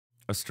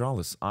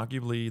Astralis,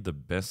 arguably the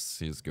best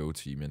CSGO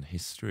team in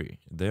history.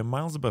 They're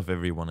miles above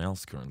everyone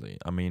else currently.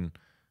 I mean,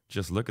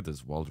 just look at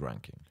this world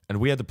ranking. And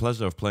we had the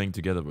pleasure of playing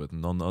together with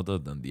none other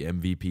than the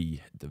MVP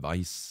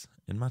device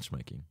in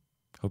matchmaking.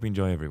 Hope you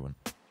enjoy, everyone.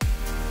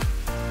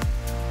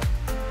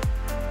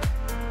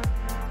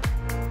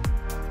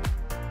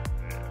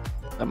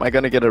 Am I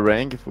gonna get a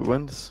rank if we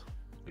win this?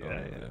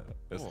 Yeah.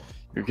 Yes.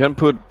 You can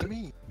put.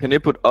 Can you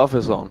put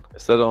office on?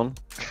 Is that on?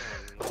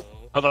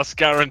 Oh, that's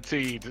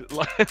guaranteed. There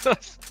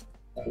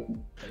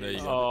you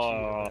go.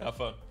 Oh. Have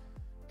fun.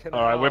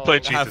 Alright, we're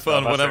playing Jesus. Have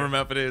fun, now, that's whatever it.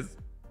 map it is.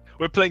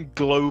 We're playing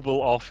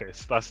Global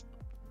Office. That's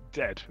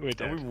dead. We're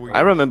dead.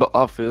 I remember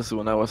office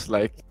when I was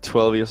like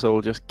 12 years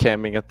old, just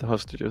camping at the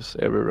hostages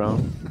every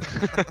round.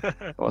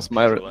 That was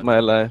my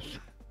life.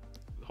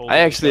 I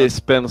actually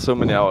spent so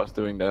many hours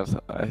doing that.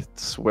 I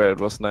swear it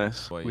was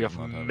nice. We have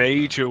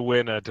major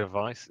winner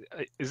device.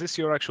 Is this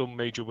your actual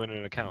major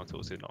winner account,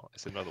 or is it not?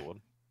 It's another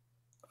one.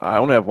 I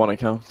only have one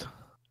account.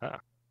 Ah.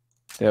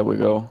 There we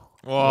go.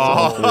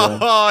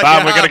 Whoa!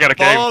 Bam, we're gonna get a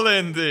game.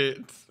 Ballin' it.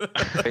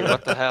 Wait,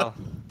 what the hell?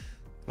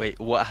 Wait,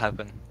 what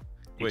happened?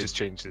 You just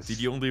changed this.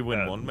 Did you only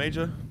win one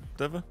major,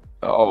 Deva?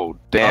 Oh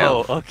damn!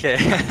 Oh, okay.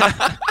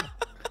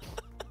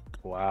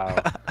 Wow.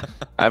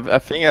 I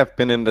think I've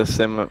been in the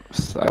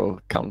semis. I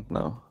will count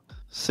now.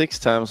 6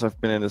 times I've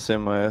been in the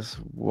semis.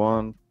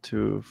 1,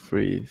 2,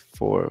 3,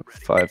 4,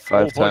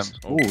 5 times.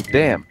 Oh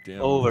damn!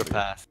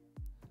 Overpass.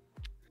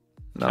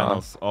 No.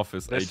 Channels,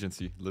 office, This-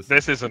 agency. Listen,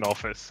 This is an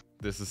office.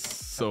 this is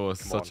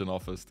such an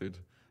office, dude.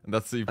 And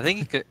that's the. I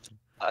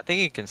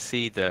think you can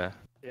see the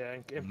Yeah,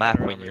 and map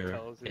Panorama when you're.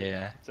 tells you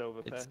Yeah, it's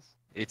overpass.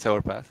 it's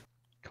overpass.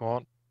 Come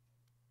on.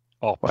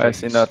 Oh, Why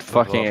is he please. not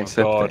fucking Oh my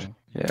accepting? God.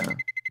 Yeah.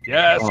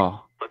 Yes.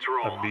 Oh.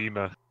 A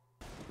meme.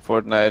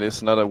 Fortnite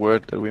is not a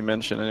word that we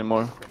mention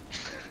anymore.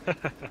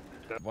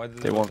 Why did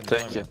They it won't look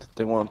in take time? it.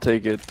 They won't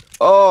take it.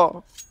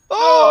 Oh!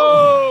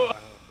 Oh!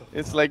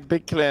 It's like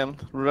Big Clan,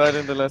 right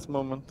in the last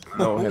moment.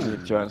 No, he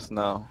joins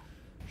now.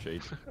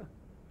 Shade.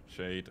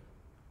 Shade.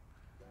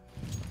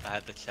 I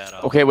had to chat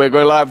out. Okay, we're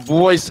going live,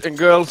 boys and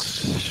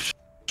girls.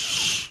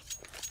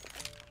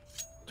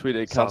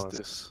 Mrtweeday, cast Silence.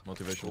 this.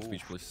 Motivational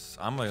speech, please.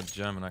 I'm a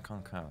German, I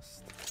can't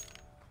cast.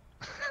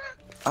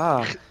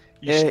 Ah,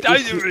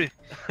 Steinery.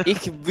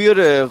 ich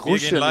würde Wir gehen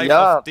rushen, live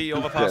ja. auf die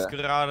Overpass bitte.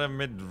 gerade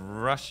mit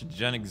Rush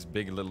Jennings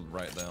big little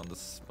right there on the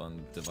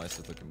spawn device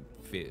is looking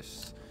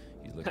fierce.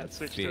 He's looking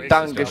Switch fierce. to He's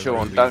got a Dankeschön,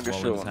 Ruby as well in his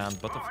Dankeschön. hand.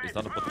 Is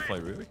that a butterfly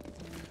Ruby?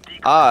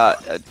 Ah,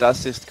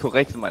 das ist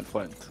korrekt, mein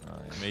Freund.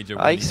 Major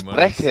Ah, ich winning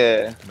monies.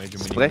 spreche, Major ich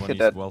winning spreche monies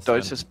der well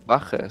deutsche spent.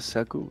 Sprache,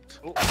 sehr gut.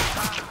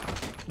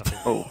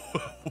 Oh,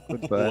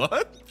 goodbye.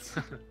 What?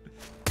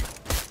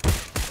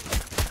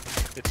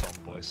 It's on,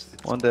 boys.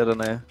 It's One dead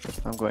on A.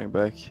 I'm going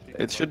back.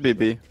 It should be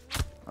B.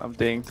 I'm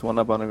dinged, one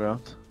up on the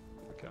ground.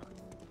 Okay.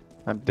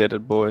 I'm dead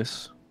at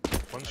boys.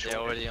 One Are they shot.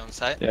 already on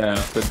site? Yeah,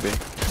 could be.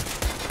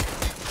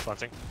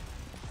 Planting.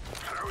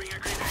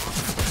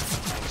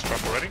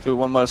 Strap already. Do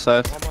one more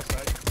side. One more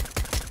side.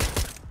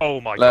 Oh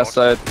my Last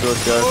god. side, good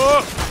guys.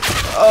 Oh!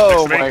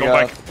 Oh Next to me, my go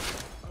god.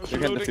 back. You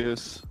can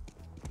defuse.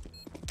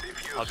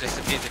 I'll just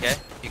defuse, okay?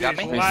 You got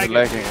me? He's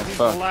lagging as He's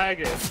fuck.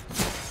 lagging.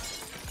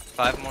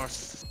 5 more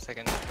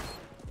seconds.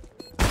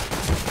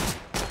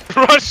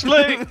 Rush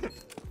lane!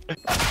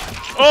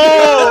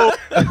 Oh!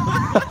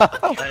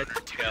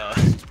 Let's go.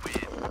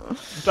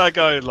 That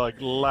guy like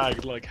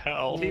lagged like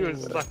hell. He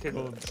was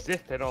fucking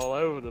zipping all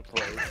over the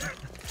place.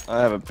 I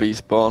have a B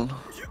spawn.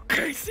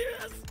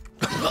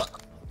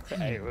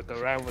 Hey, when the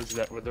round was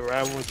won.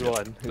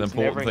 it The was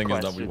never important in thing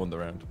is that we question. won the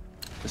round.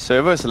 The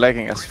server is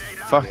lagging as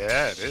fuck.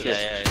 Yeah, it is.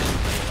 Yeah.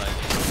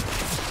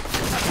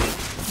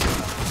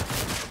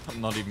 I'm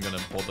not even gonna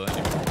bother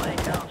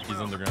anymore. He's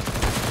on the ground.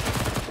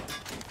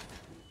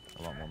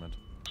 A lot more mid.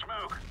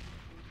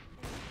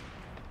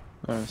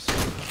 Nice.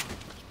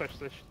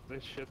 Especially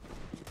this shit.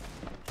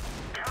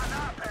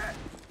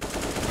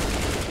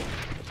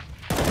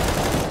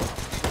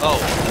 Oh,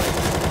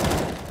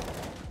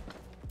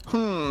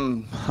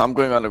 I'm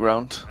going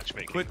underground.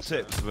 Matchmaking. Quick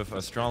tips with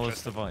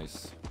Astralis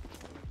device.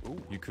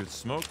 You could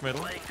smoke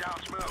middle,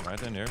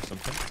 right in here,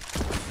 something,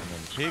 and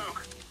then peek.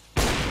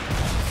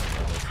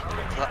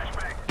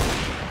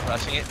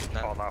 flashing it. Oh,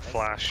 No. that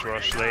flash,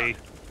 Rush Lee.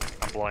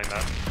 I'm blind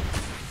now.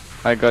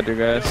 I got you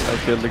guys. I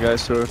killed the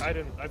guy's sword.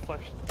 I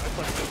flashed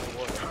in the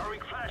water.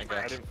 I I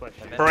got you. didn't flash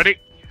it. Ready?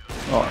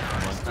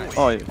 Oh,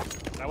 oh,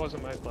 That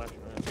wasn't my flash,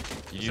 man.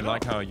 Did you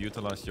like how I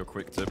utilized your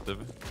quick tip, Div?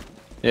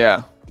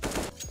 yeah.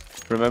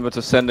 Remember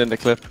to send in the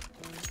clip.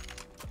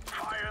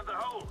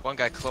 One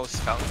guy close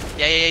scout.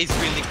 Yeah, he's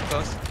really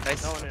close.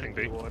 Nice. No one in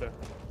B. the water.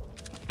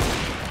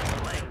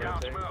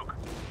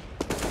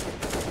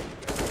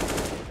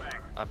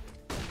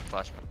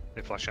 Flash.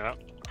 They flashing out.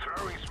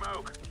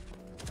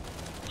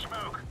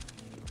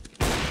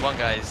 One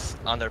guy's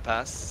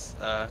underpass.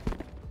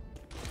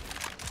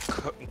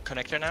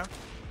 Connector now?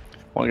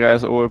 One guy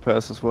has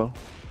overpass as well.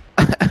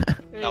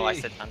 No, I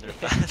said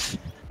underpass.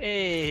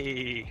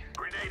 Hey.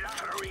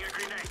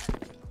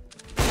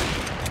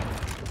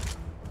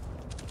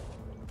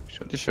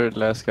 Pretty sure the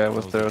last guy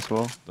was there as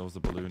well. That was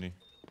the balloony.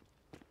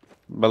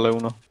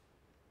 Balloon.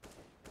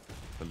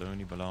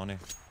 Balloony.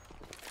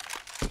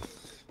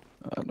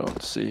 I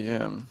don't see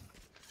him.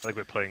 I think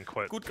we're playing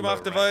quite Good low gemacht,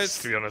 ranks,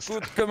 Device. to be honest.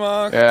 Good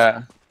gemacht.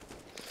 Yeah.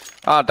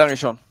 Ah,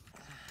 Dankeschön.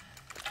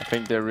 I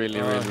think they're really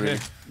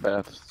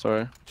bad.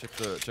 Sorry. Check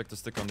the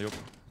stick on the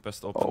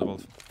best op Oh. in the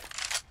world.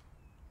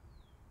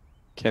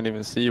 Can't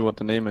even see what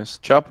the name is.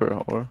 Chopper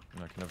or?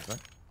 No, I can never say.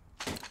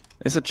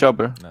 It's a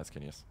chopper. No, it's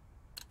Kenya's.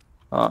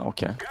 Ah,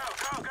 okay.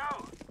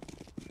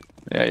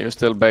 Yeah, you're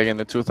still back in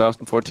the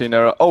 2014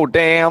 era. Oh,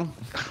 damn!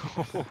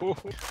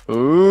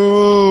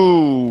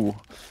 Ooh!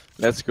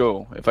 Let's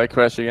go. If I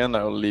crash again,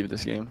 I will leave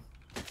this game.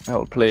 I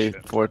will play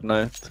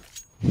Fortnite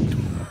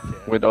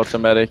with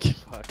automatic.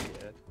 Fuck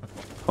yeah.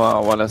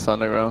 Wow, one is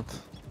underground.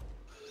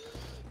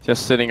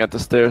 Just sitting at the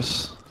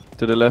stairs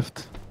to the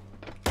left.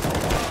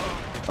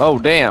 Oh,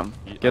 damn!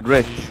 Get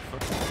wrecked.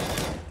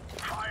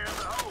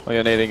 Oh,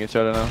 you're nading each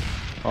other now.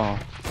 Oh.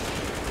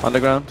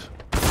 Underground.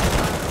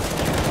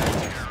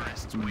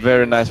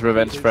 Very nice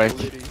revenge frag.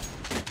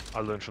 I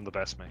learned from the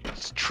best, mate.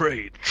 It's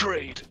trade.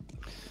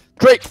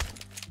 Drake!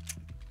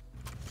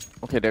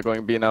 Okay, they're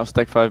going B now.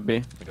 Stack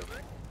 5B.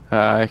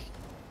 I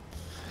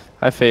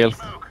failed.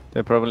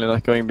 They're probably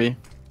not going B.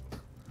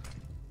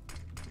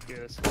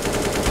 Yes.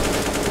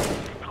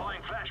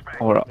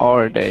 Or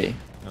are they?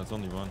 No, it's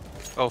only one.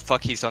 Oh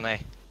fuck, he's on A.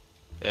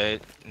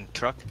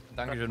 Truck.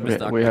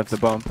 We have the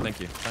bomb. Thank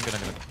you. Danke.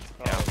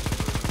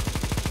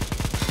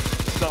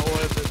 It's not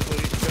worth it,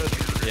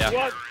 please. Yeah.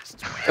 What?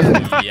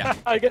 Yeah.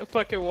 I get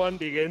fucking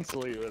 1D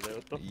instantly with it.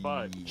 What the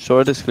fuck?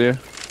 Short is clear.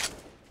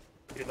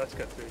 Dude, let's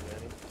get through,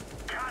 Danny.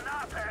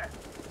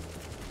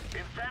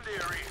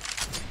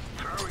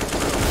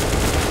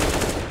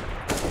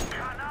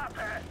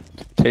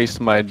 Taste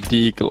my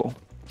deagle.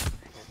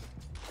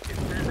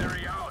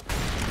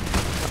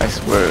 I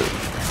swear.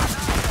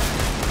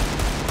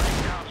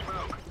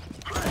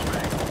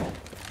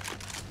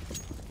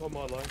 One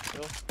more line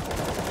still.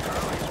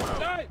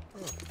 Die!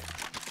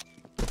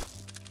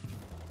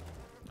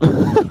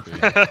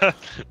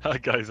 That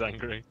guy's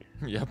angry.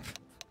 Yep.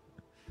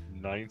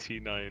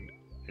 99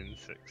 in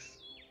 6.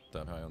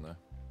 That high on there.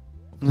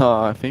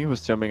 No, I think he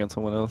was jumping on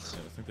someone else.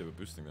 Yeah, I think they were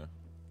boosting there.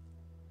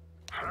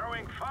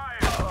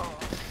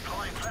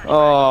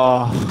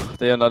 Oh,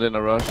 they are not in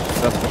a rush,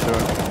 that's for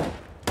sure.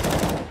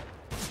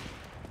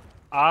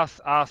 I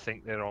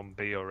think they're on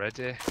B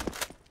already.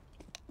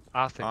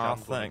 I think I'm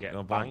gonna get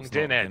the banged bomb's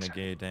in not it. gonna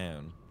go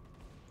down.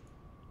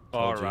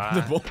 Alright.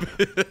 The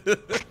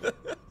bomb.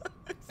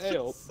 Hey,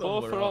 both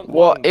are on.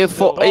 What if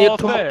are you Oh,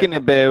 fair. talking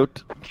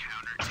about?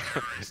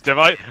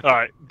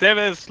 Alright,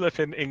 Deva's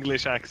flipping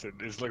English accent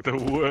is like the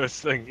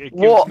worst thing. It gives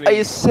What me... are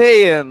you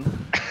saying?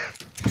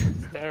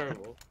 It's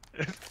terrible.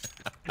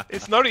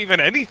 It's not even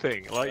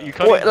anything. Like you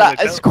can't. What, even like,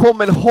 tell- it's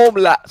coming home,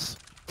 lads.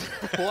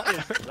 What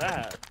is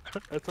that?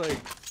 That's like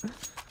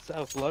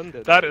South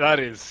London. that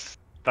is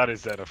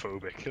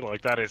xenophobic.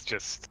 Like that is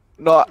just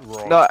No,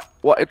 wrong. no,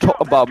 what you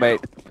talking about, mate?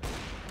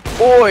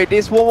 Oi,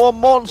 this one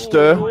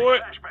monster. Oh,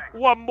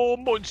 one more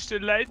monster,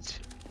 lads.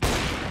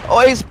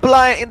 Oh, he's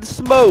blind in the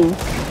smoke.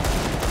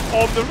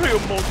 I'm the real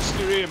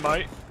monster here,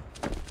 mate.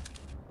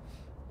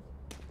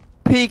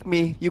 Peek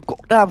me, you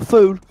goddamn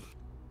fool.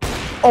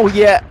 Oh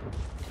yeah,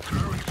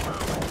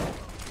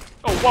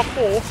 Oh, one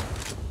more.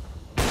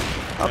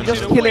 I'm He's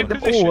just in a killing weak them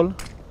position. all.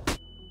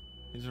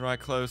 He's right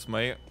close,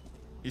 mate.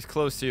 He's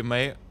close to you,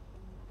 mate.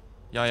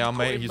 Yeah,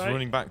 mate. him, He's mate.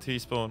 running back to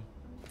T-spawn.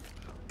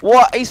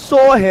 What? I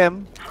saw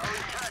him.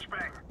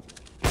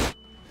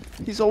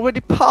 He's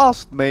already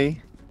past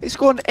me. He's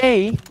gone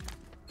A.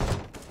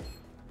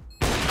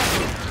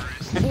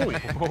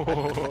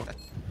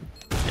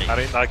 I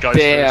think that guy's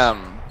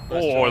Damn.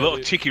 Oh, a little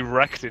cheeky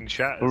wrecked in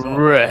chat as well.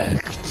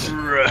 Wrecked.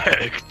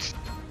 Wrecked.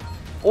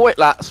 Oh, wait,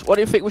 lads. What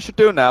do you think we should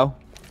do now?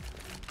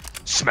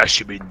 Smash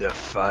him in the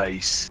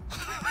face.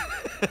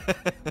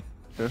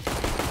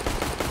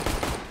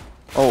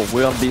 Oh,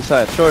 we're on B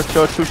side. Short,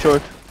 too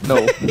short. No.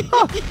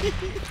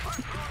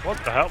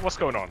 What the hell? What's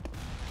going on?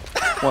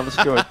 One is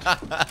short.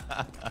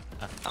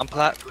 I'm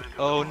plat.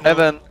 Oh no.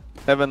 Heaven.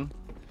 I won't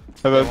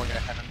get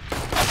heaven.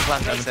 I'm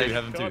planting Heaven two, safe.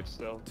 heaven two. God,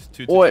 still.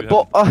 Two, Oh, wait,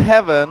 but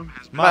heaven.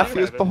 Matt.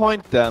 Matthew's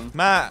behind them.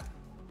 Matt!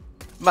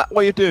 Matt,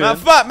 what are you doing? Matt!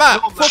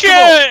 Fuck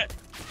Shit!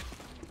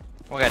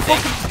 We're gonna dig.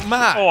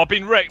 Matt! Oh, I've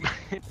been wrecked.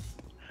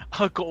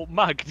 I got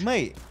mugged.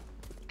 Mate!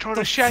 Trying What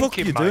the to shank fuck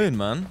him, you mate. doing,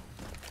 man?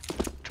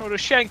 Trying to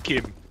shank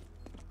him.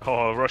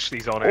 Oh,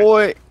 Rushdie's on it.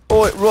 Oi,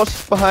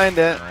 Ross behind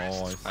it.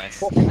 Oh, Nice.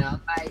 Fucking hell,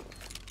 mate.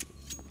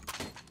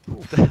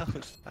 What the hell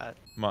was that?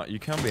 Matt, you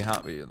can be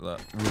happy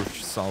that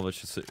Rush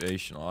salvaged the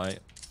situation, alright?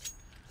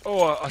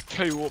 Oh, I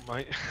tell you what,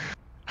 mate.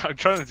 I'm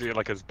trying to do it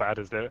like as bad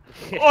as that.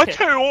 Oh, I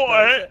tell you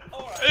what,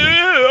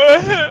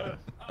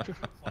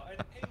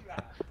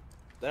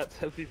 That's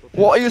how people.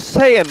 What are you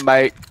saying,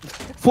 mate?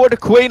 For the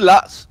queen,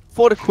 lads.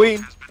 For the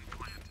queen.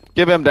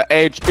 Give him the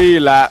HE,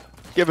 lad.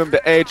 Give him the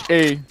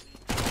HE.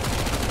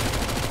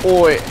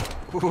 Oi.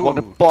 What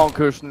a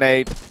bonkers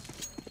nade.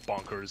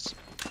 bonkers.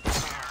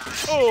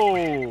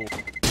 Oh!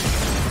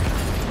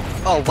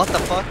 Oh, what the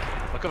fuck?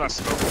 Look at that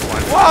smoke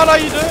flying. What are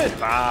you doing?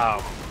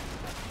 Wow.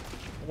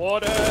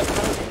 Water.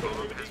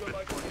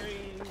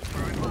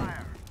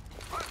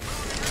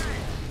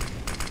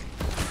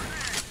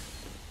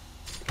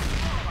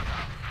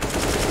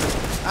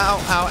 Ow,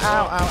 ow,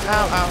 ow, ow,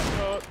 ow,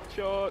 ow.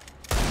 Short.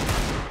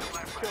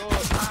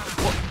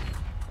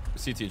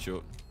 CT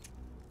short.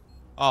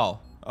 Oh,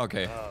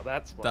 okay. Oh,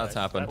 that's why. That's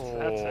happened.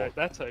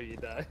 That's how you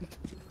died.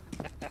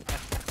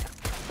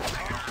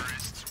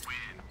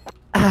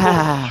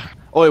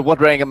 Oh, what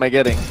rank am I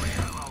getting?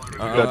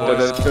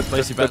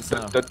 Lazy bets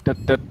now.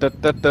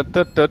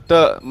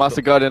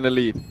 Master Guardian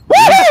Elite.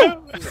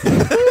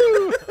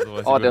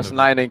 Oh, there's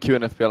 9 in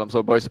QNFPL. I'm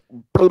so boys.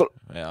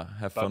 Yeah,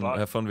 have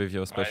fun with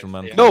your special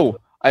man. Yeah. No,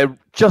 I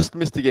just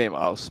missed the game.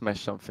 I'll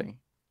smash something.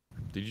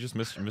 Did you just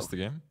miss the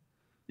game?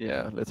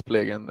 Yeah, let's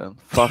play again then.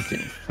 Fucking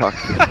fuck.